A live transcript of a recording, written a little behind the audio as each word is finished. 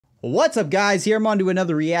What's up, guys? Here I'm on to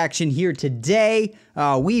another reaction here today.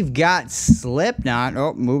 We've got Slipknot.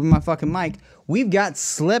 Oh, moving my fucking mic. We've got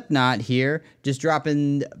Slipknot here, just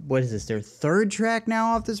dropping, what is this, their third track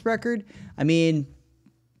now off this record? I mean,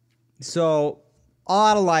 so, All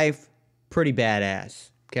Out of Life, pretty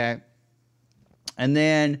badass, okay? And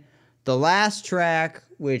then the last track,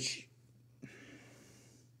 which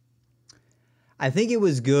I think it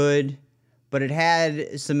was good, but it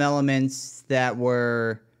had some elements that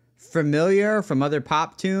were familiar from other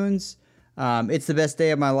pop tunes. It's the Best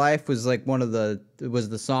Day of My Life was like was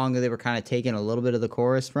the song that they were kind of taking a little bit of the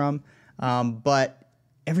chorus from. But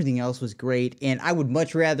everything else was great, and I would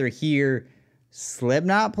much rather hear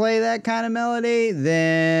Slipknot play that kind of melody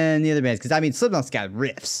than the other bands, because I mean Slipknot's got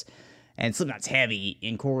riffs, and Slipknot's heavy,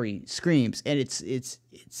 and Corey screams, and it's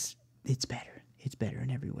better. It's better in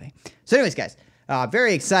every way. So anyways, guys,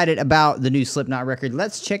 very excited about the new Slipknot record.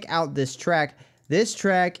 Let's check out this track. This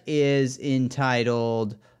track is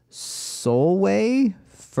entitled Solway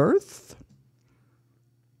Firth,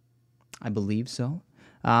 I believe so.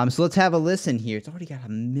 So let's have a listen here. It's already got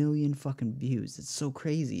 1 million fucking views. It's so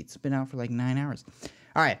crazy. It's been out for like 9 hours.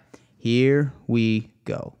 All right, here we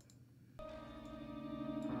go.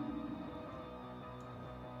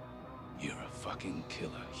 You're a fucking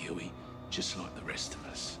killer, Huey, just like the rest of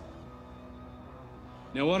us.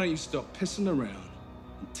 Now why don't you stop pissing around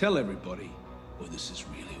and tell everybody what this is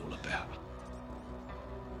really all about?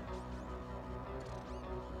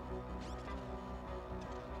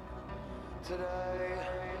 Today,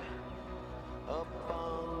 up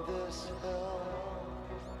on this hill,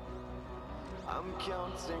 I'm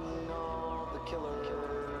counting all the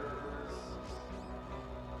killers.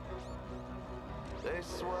 They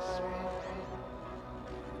sway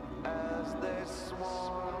as they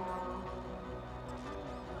swarm,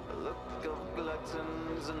 a look of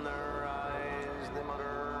gluttons in their eyes. They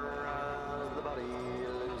mutter as the body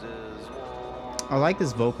loses warmth. I like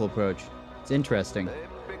this vocal approach. It's interesting. They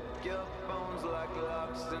pick your bones like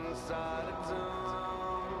locks inside a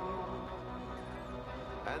tomb,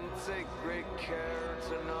 and take great care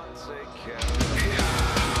to not take care.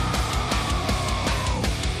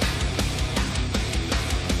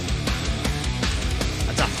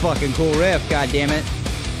 That's a fucking cool riff, goddammit.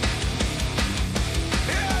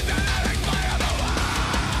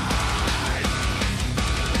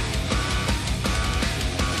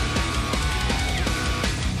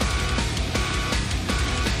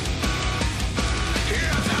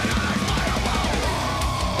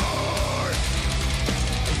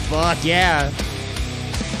 Fuck yeah.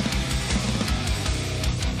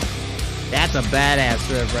 That's a badass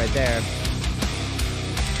riff right there.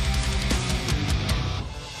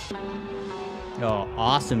 Oh,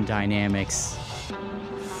 awesome dynamics.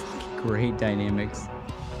 Fucking great dynamics.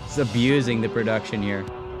 It's abusing the production here.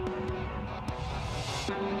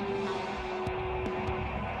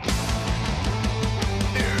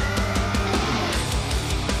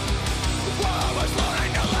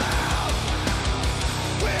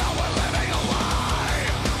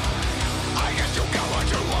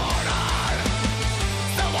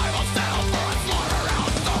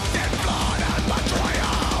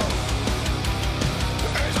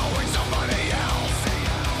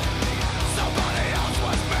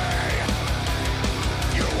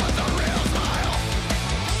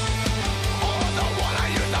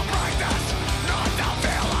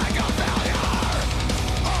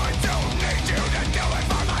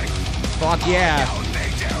 Fuck yeah.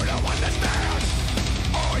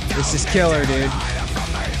 This is killer, dude.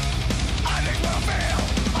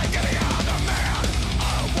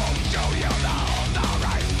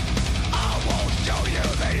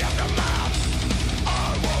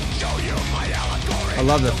 I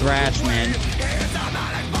love the thrash, man.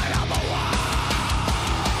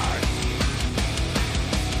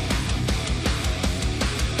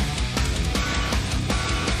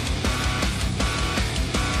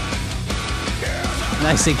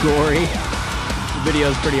 Nice and gory. The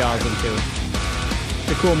video's pretty awesome too.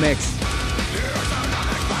 It's a cool mix.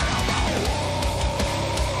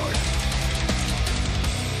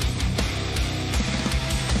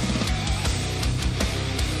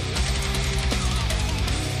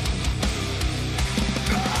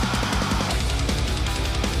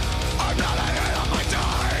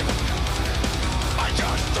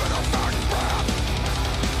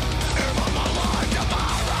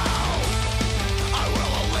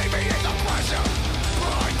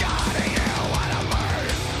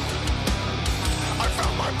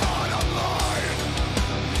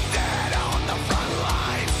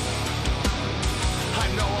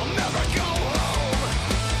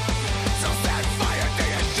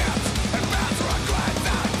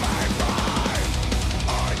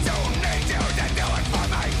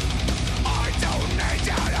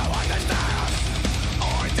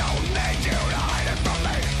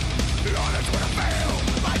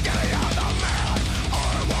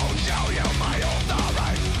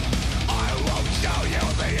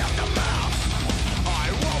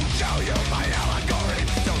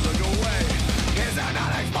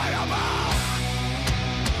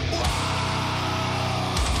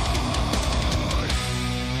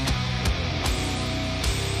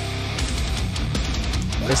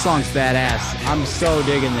 This song's badass. I'm so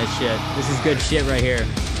digging this shit. This is good shit right here.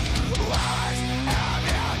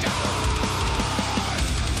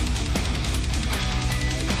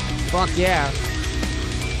 Fuck yeah.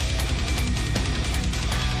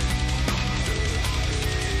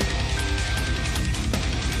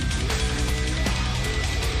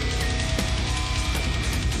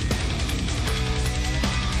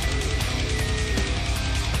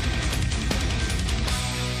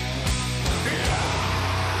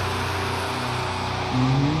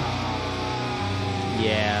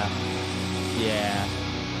 Yeah. Yeah.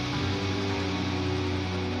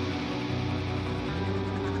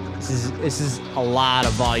 This is a lot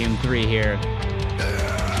of volume 3 here.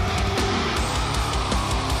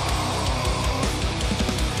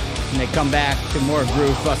 And they come back to more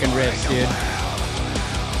groove fucking riffs, dude.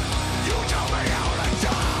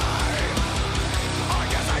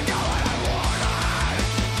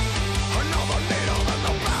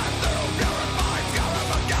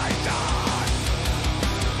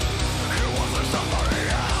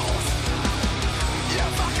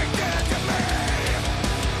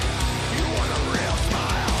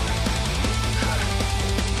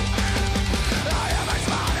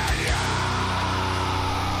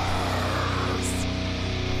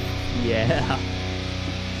 Yeah.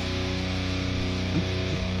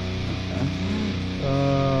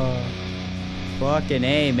 Oh, fucking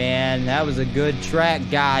A, man. That was a good track,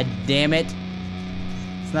 god damn it.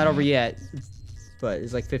 It's not over yet, but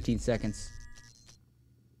it's like 15 seconds.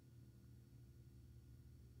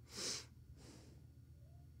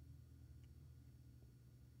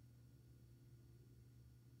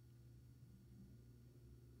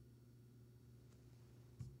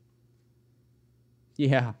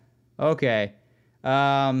 Yeah. Okay.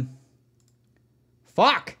 Fuck.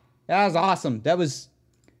 That was awesome. That was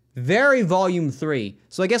very volume 3.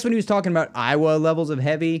 So I guess when he was talking about Iowa levels of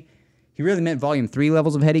heavy, he really meant volume 3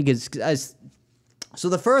 levels of heavy. So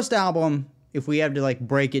the first album, if we have to like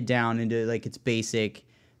break it down into like its basic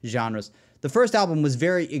genres, the first album was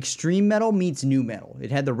very extreme metal meets new metal. It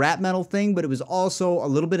had the rap metal thing, but it was also a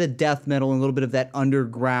little bit of death metal and a little bit of that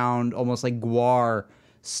underground, almost like Gwar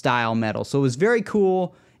style metal. So it was very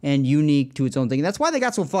cool and unique to its own thing. And that's why they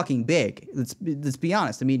got so fucking big. Let's be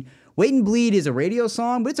honest. I mean, Wait and Bleed is a radio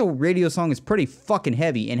song, but it's a radio song that's pretty fucking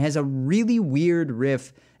heavy and has a really weird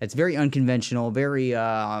riff that's very unconventional, very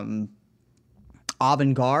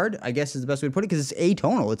avant-garde, I guess is the best way to put it, because it's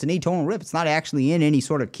atonal. It's an atonal riff. It's not actually in any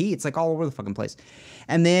sort of key. It's like all over the fucking place.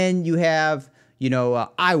 And then you have,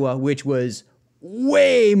 Iowa, which was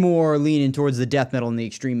way more leaning towards the death metal and the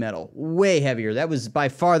extreme metal. Way heavier. That was by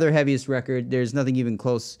far their heaviest record. There's nothing even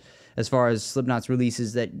close as far as Slipknot's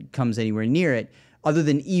releases that comes anywhere near it, other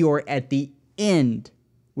than Eeyore at the end,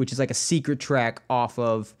 which is like a secret track off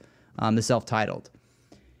of the self-titled.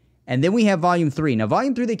 And then we have Volume 3. Now,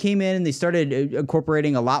 Volume 3, they came in and they started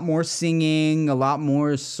incorporating a lot more singing, a lot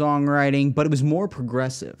more songwriting, but it was more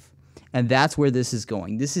progressive. And that's where this is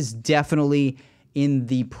going. This is definitely in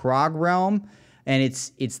the prog realm, and it's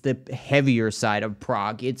the heavier side of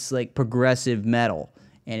prog. It's like progressive metal,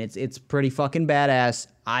 and it's pretty fucking badass.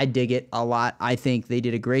 I dig it a lot. I think they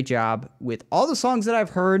did a great job with all the songs that I've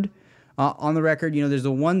heard on the record. There's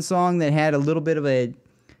the one song that had a little bit of a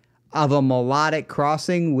melodic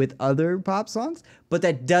crossing with other pop songs, but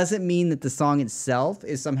that doesn't mean that the song itself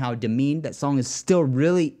is somehow demeaned. That song is still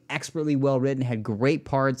really expertly well written, had great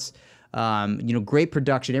parts, great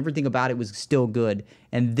production. Everything about it was still good,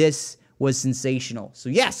 and this was sensational. So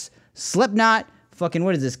yes, Slipknot, fucking,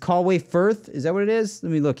 what is this, Solway Firth? Is that what it is?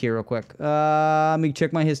 Let me look here real quick. Let me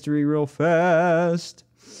check my history real fast.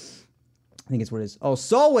 I think it's what it is. Oh,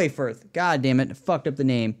 Solway Firth. God damn it, I fucked up the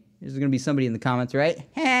name. There's going to be somebody in the comments, right?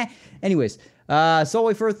 Anyways,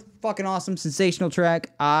 Solway Firth, fucking awesome, sensational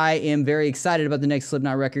track. I am very excited about the next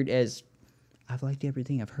Slipknot record, as I've liked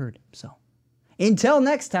everything I've heard. So, until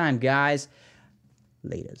next time, guys,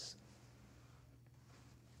 laters.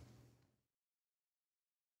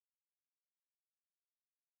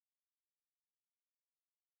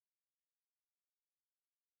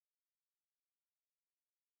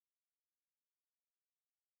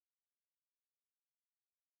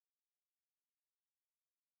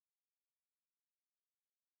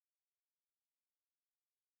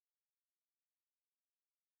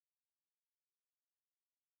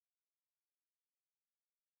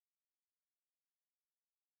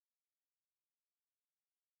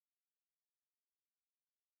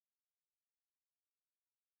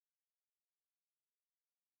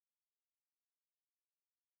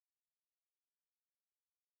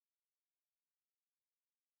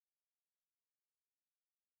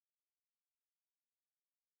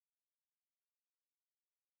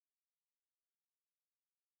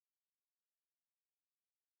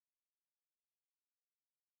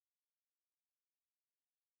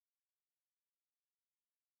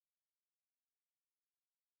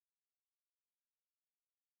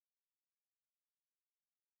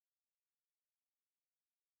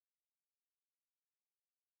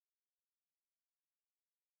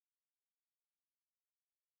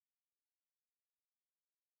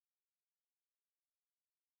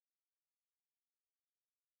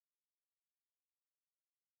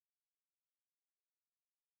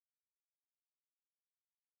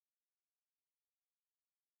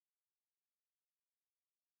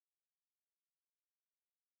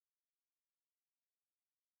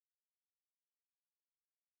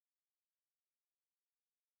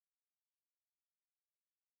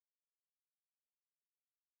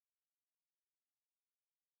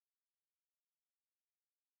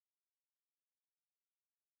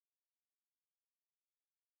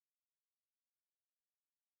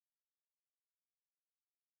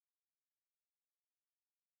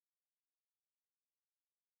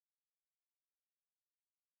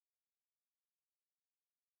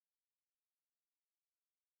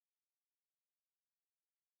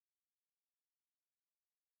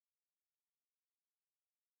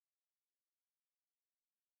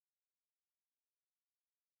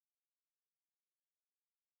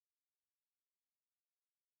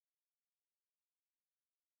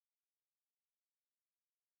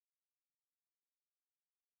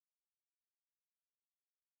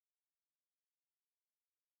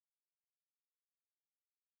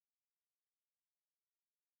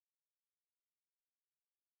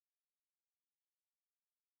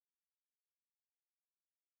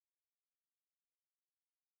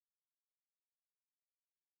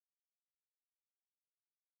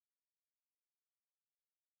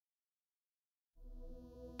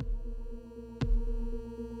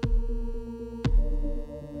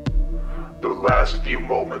 last few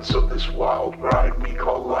moments of this wild ride we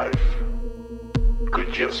call life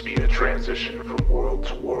could just be a transition from world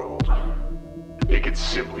to world. It could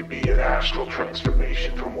simply be an astral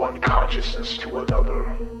transformation from one consciousness to another.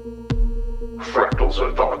 Fractals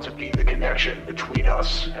are thought to be the connection between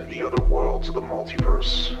us and the other worlds of the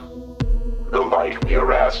multiverse. The light we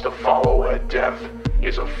are asked to follow at death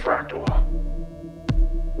is a fractal.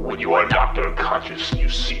 When you are knocked unconscious, you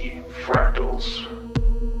see fractals.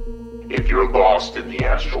 If you're lost in the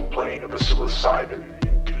astral plane of a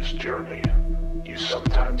psilocybin-induced journey, you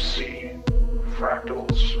sometimes see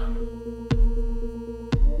fractals.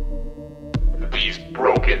 These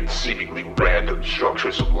broken, seemingly random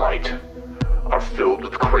structures of light are filled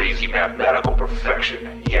with crazy mathematical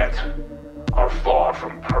perfection, yet are far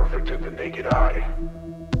from perfect in the naked eye.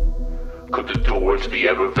 Could the door to the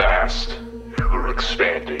ever-vast,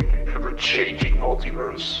 ever-expanding, ever-changing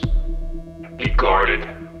multiverse be guarded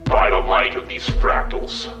by the light of these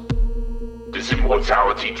fractals? Does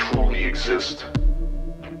immortality truly exist?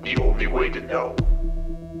 The only way to know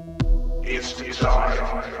is to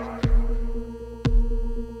die.